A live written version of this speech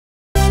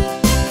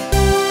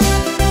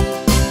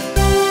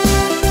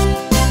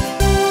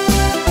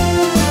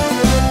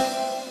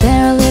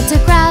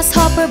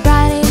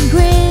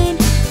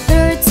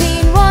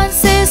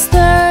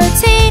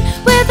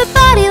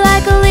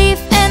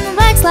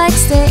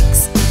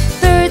6.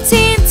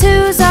 13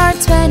 twos are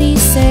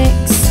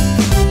 26.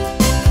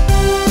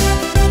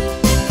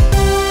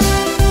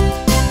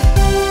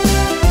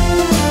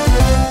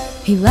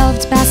 He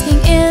loved basking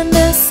in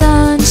the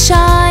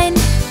sunshine.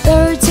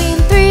 13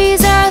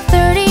 threes are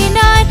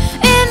 39.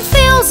 In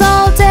fields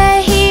all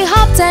day he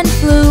hopped and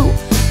flew.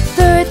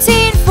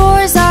 13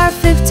 fours are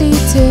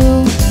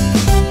 52.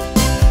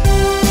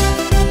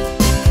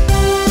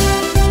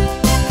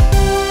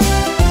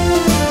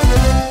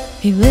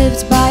 He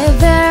lived by a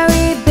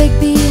very big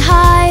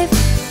beehive.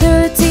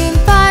 13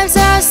 fives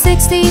are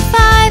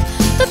 65.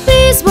 The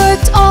bees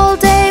worked all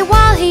day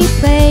while he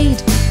played.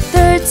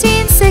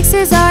 13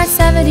 sixes are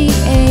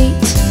 78.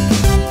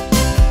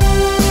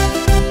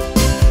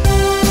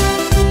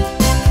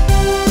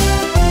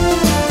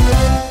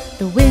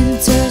 The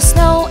winter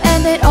snow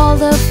ended all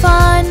the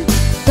fun.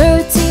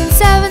 13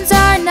 sevens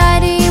are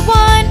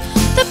 91.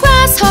 The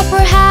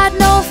grasshopper had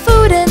no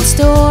food in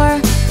store.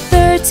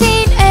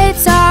 13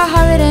 eights are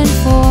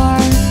 104.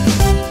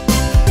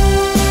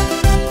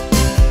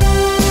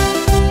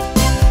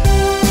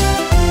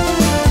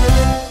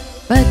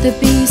 But the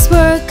bees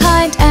were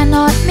kind and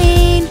not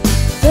mean.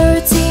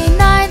 13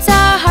 nines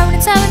are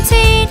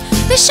 117.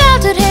 They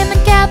sheltered him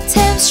and kept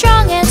him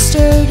strong and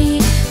sturdy.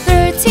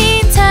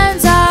 13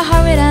 tens are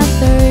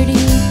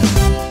 130.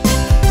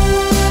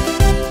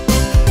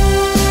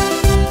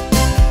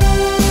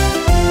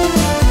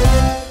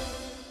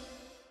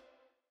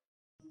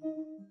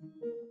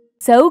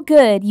 So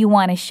good you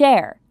want to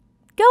share.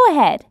 Go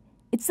ahead.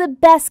 It's the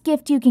best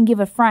gift you can give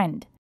a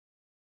friend.